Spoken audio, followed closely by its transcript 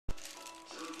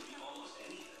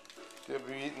Have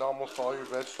you eaten almost all your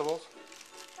vegetables?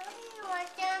 Puppy, you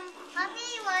want them? Puppy,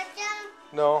 you want them?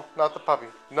 No, not the puppy.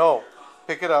 No.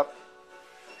 Pick it up.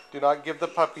 Do not give the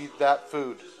puppy that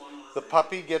food. The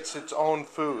puppy gets its own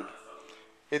food.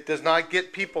 It does not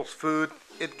get people's food.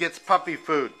 It gets puppy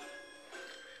food.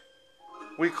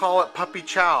 We call it puppy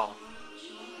chow.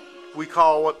 We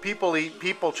call what people eat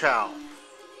people chow.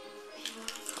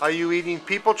 Are you eating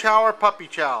people chow or puppy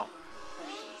chow?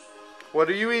 What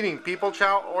are you eating? People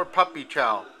chow or puppy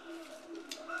chow?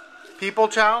 People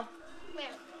chow?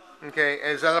 Yeah. Okay,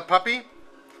 is that a puppy?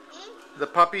 The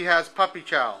puppy has puppy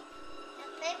chow.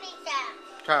 Baby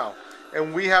chow. Chow.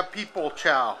 And we have people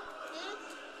chow.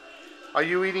 Are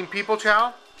you eating people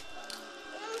chow?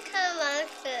 Come on,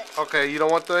 sit. Okay, you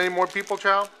don't want any more people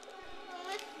chow?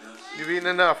 You've eaten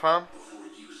enough, huh?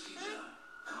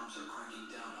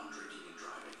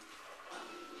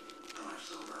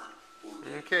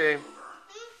 Okay.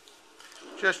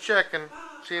 Just checking.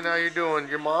 Seeing how you're doing.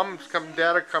 Your mom's coming,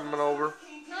 dad are coming over.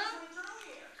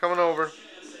 Coming over.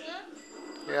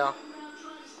 Yeah.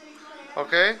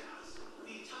 Okay?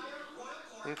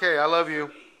 Okay, I love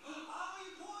you.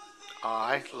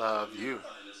 I love you.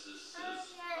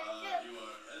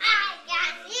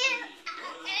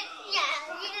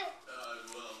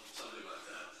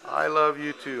 I love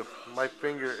you too. My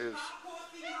finger is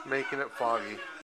making it foggy.